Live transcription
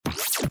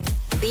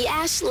The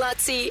Ash,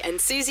 Lutzi and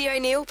Susie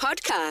O'Neill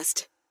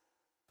podcast.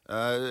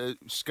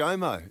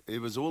 ScoMo, it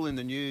was all in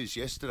the news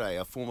yesterday,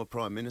 our former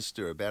Prime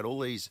Minister, about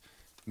all these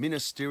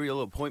ministerial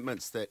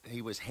appointments that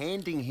he was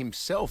handing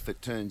himself,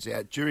 it turns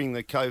out, during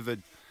the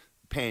COVID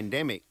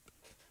pandemic.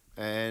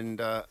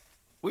 And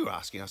we were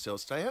asking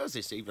ourselves today, how is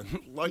this even...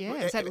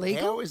 is that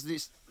legal? How is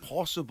this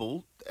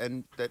possible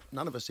and that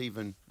none of us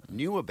even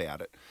knew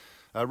about it?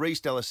 Reece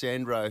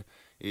D'Alessandro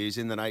is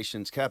in the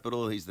nation's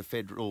capital. He's the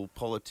federal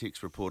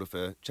politics reporter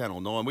for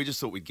Channel 9. We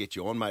just thought we'd get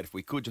you on, mate, if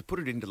we could. Just put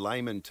it into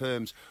layman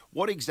terms.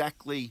 What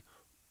exactly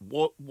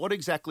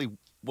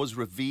was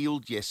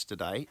revealed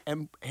yesterday,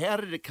 and how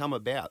did it come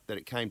about that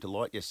it came to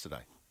light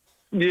yesterday?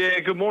 Yeah,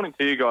 good morning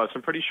to you guys.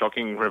 Some pretty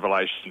shocking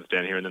revelations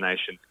down here in the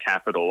nation's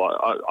capital.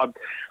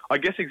 I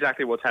guess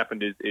exactly what's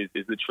happened is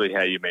literally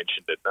how you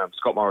mentioned it.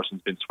 Scott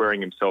Morrison's been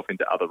swearing himself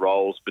into other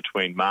roles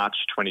between March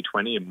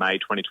 2020 and May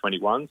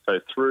 2021.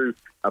 So through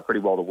pretty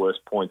well the worst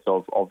points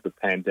of the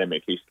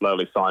pandemic, he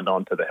slowly signed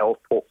on to the health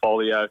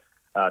portfolio,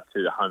 to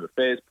the Home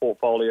Affairs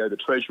portfolio, the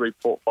Treasury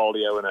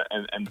portfolio,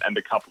 and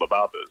a couple of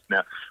others.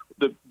 Now,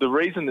 the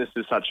reason this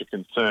is such a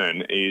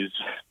concern is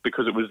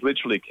because it was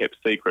literally kept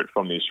secret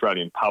from the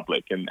Australian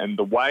public. And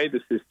the way the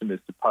system is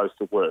supposed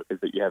to work is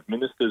that you have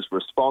ministers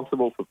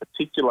responsible for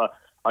particular,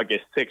 I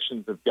guess,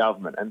 sections of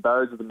government, and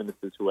those are the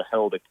ministers who are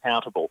held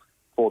accountable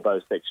for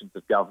those sections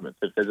of government.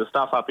 So if there's a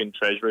stuff up in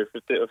Treasury,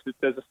 if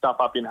there's a stuff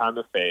up in Home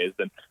Affairs,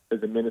 then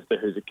there's a minister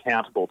who's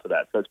accountable to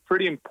that. So it's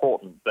pretty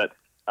important that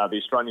the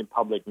Australian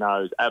public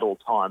knows at all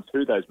times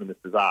who those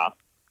ministers are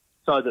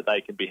so that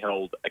they can be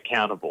held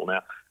accountable.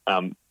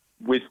 Now,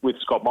 with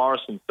Scott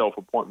Morrison's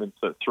self-appointments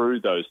through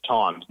those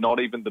times,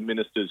 not even the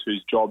ministers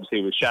whose jobs he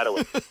was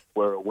shadowing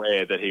were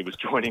aware that he was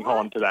joining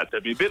on to that. So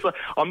it'd be a bit like,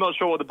 I'm not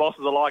sure what the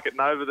bosses are like at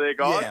Nova there,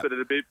 guys, but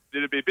it'd be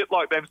a bit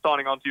like them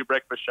signing on to your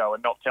breakfast show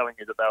and not telling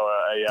you that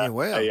they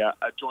were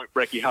a joint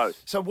brekkie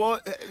host. So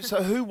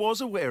who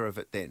was aware of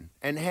it then,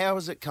 and how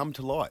has it come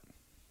to light?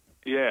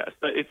 Yeah,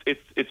 so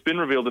it's been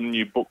revealed in a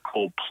new book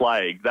called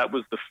Plague. That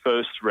was the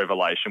first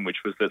revelation, which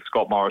was that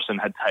Scott Morrison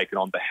had taken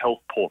on the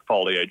health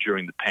portfolio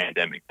during the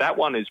pandemic. That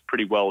one is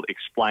pretty well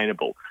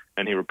explainable,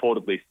 and he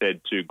reportedly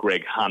said to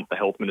Greg Hunt, the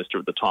health minister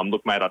at the time,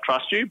 "Look, mate, I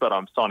trust you, but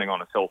I'm signing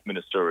on as health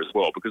minister as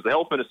well," because the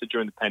health minister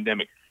during the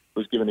pandemic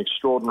was given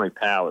extraordinary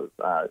powers,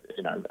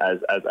 as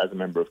a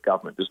member of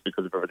government, just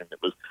because of everything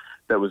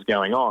that was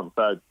going on.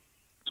 So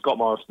Scott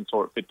Morrison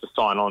saw it fit to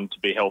sign on to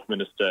be health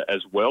minister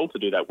as well, to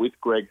do that with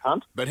Greg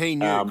Hunt. But he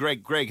knew.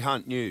 Greg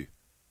Hunt knew.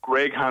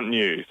 Greg Hunt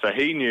knew. So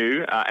he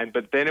knew,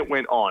 but then it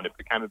went on. It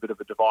became a bit of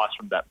a device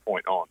from that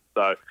point on.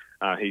 So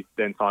he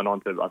then signed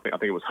on to, I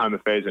think it was Home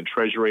Affairs and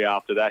Treasury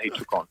after that. He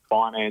took on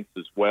finance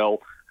as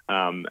well,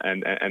 and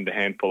a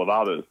handful of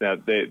others. Now,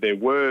 there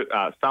were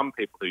some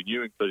people who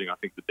knew, including, I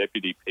think, the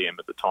Deputy PM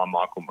at the time,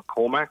 Michael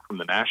McCormack from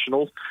the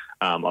Nationals.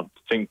 I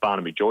think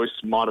Barnaby Joyce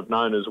might have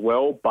known as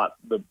well. But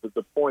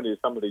the point is,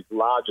 some of these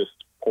largest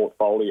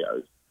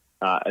portfolios,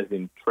 as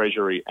in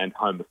Treasury and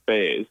Home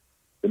Affairs,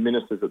 the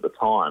ministers at the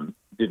time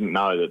didn't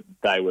know that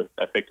they were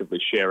effectively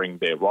sharing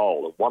their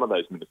role. And one of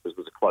those ministers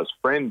was a close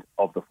friend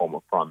of the former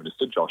Prime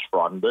Minister, Josh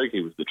Frydenberg.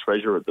 He was the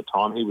Treasurer at the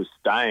time. He was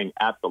staying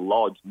at the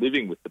Lodge,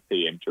 living with the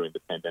PM during the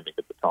pandemic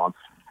at the time.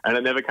 And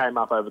it never came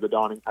up over the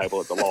dining table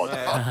at the Lodge.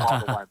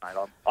 By the way,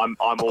 mate,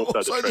 I'm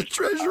also the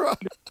Treasurer.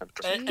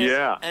 And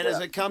has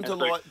it come to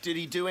light? Did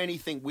he do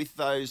anything with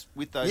those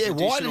additional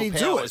why did he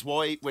powers? do it?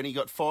 Why, when he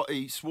got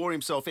he swore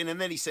himself in,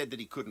 and then he said that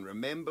he couldn't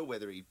remember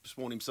whether he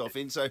sworn himself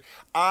in. So,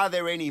 are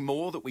there any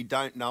more that we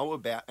don't know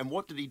about? And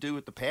what did he do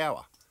with the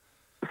power?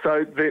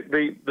 So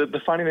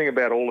the funny thing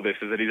about all of this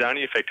is that he's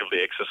only effectively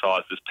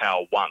exercised this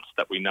power once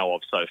that we know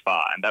of so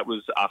far, and that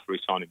was after he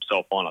signed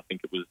himself on. I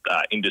think it was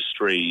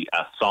industry,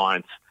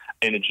 science,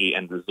 energy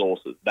and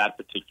resources, that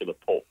particular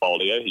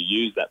portfolio. He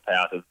used that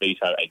power to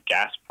veto a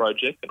gas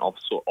project, an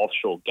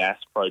offshore gas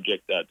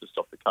project just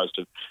off the coast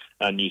of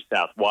New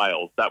South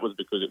Wales. That was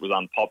because it was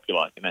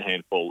unpopular in a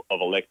handful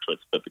of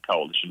electorates, but the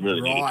coalition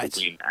really needed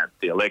to win at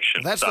the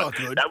election. That's not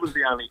good. That was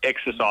the only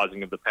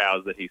exercising of the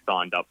powers that he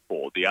signed up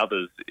for. The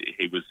others,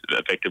 he was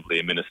effectively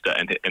a minister,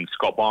 and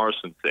Scott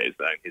Morrison says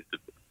that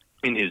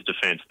in his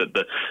defence that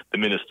the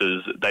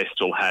ministers, they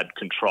still had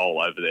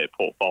control over their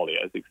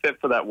portfolios, except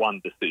for that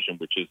one decision,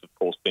 which is, of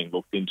course, being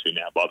looked into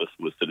now by the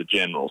Solicitor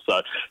General.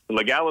 So the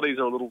legalities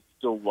are a little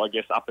still, I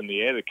guess, up in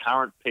the air. The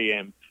current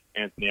PM,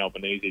 Anthony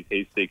Albanese,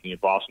 he's seeking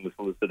advice from the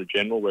Solicitor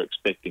General. We're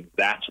expecting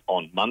that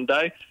on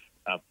Monday.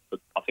 But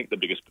I think the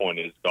biggest point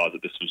is, guys,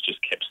 that this was just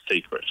kept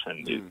secret,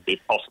 and it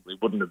possibly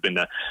wouldn't have been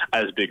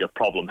as big a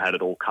problem had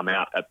it all come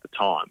out at the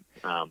time.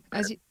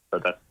 So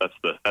that's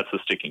the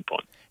sticking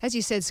point. As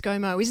you said,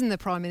 ScoMo isn't the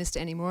Prime Minister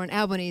anymore, and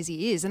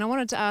Albanese is. And I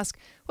wanted to ask,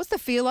 what's the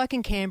feel like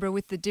in Canberra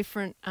with the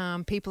different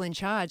people in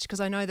charge?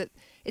 Because I know that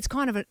it's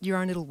kind of your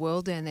own little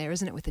world down there,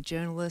 isn't it, with the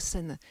journalists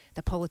and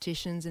the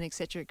politicians and et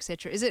cetera, et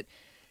cetera. Is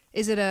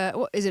it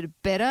a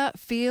better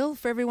feel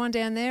for everyone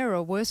down there, or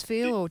a worse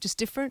feel, or just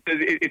different?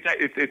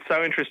 It's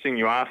so interesting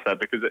you ask that,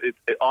 because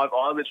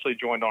I literally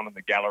joined on in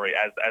the gallery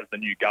as the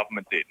new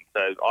government did. So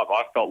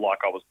I felt like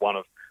I was one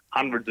of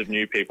hundreds of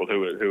new people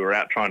who are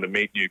out trying to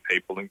meet new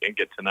people and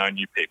get to know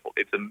new people.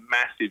 It's a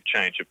massive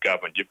change of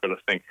government. You've got to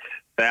think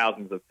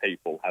thousands of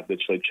people have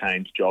literally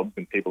changed jobs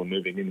and people are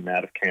moving in and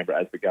out of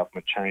Canberra as the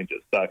government changes.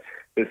 So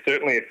there's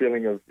certainly a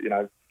feeling of,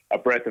 a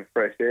breath of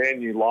fresh air,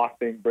 new life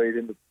being breathed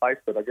into place.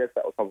 But I guess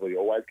that was probably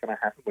always going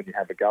to happen when you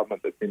have a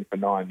government that's been for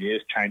 9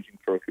 years, changing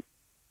for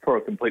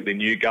a completely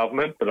new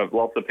government. But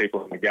lots of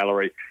people in the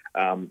gallery,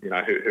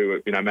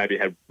 who maybe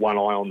had one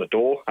eye on the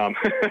door,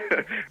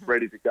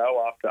 ready to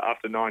go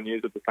after 9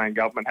 years of the same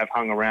government, have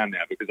hung around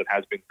now because it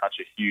has been such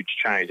a huge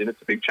change, and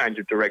it's a big change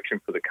of direction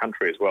for the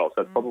country as well.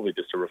 So it's probably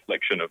just a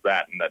reflection of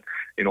that, and that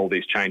in all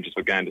these changes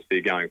we're going to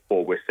see going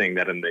forward, we're seeing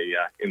that in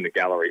the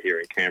gallery here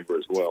in Canberra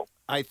as well.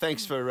 Hey,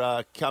 thanks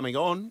for coming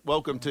on.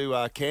 Welcome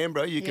to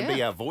Canberra. You can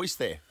be our voice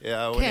there.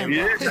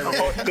 Canberra.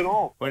 Yeah, at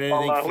all. When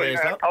anything flares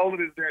how up. cold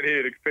it is down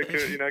here,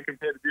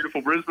 compared to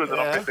beautiful Brisbane that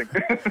I'm missing.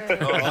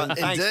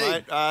 Thanks,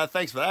 mate.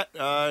 Thanks for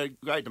that.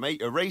 Great to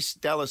meet you. Reece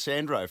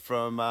D'Alessandro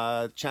from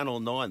Channel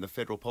 9, the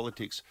federal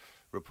politics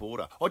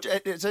reporter.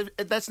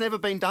 That's never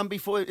been done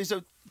before. Is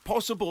it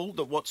possible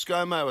that what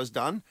ScoMo has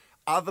done,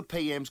 other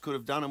PMs could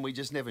have done and we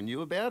just never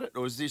knew about it?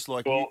 Or is this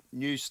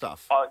new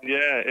stuff?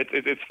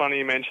 It's funny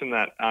you mentioned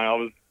that. I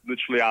was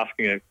literally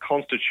asking a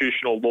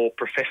constitutional law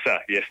professor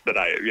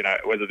yesterday,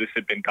 whether this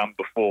had been done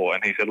before.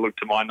 And he said, look,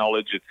 to my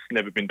knowledge, it's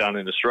never been done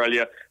in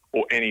Australia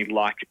or any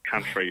like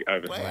country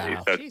overseas.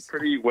 Wow. So it's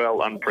pretty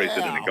well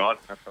unprecedented, guys.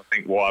 That's, I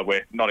think, why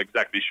we're not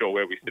exactly sure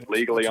where we sit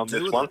legally on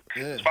this one.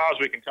 Yeah. As far as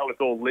we can tell,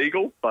 it's all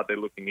legal, but they're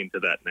looking into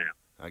that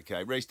now.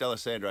 Okay, Reece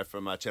D'Alessandro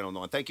from Channel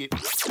 9. Thank you.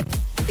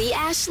 The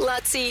Ash,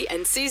 Lutzi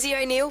and Susie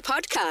O'Neill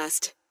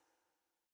podcast.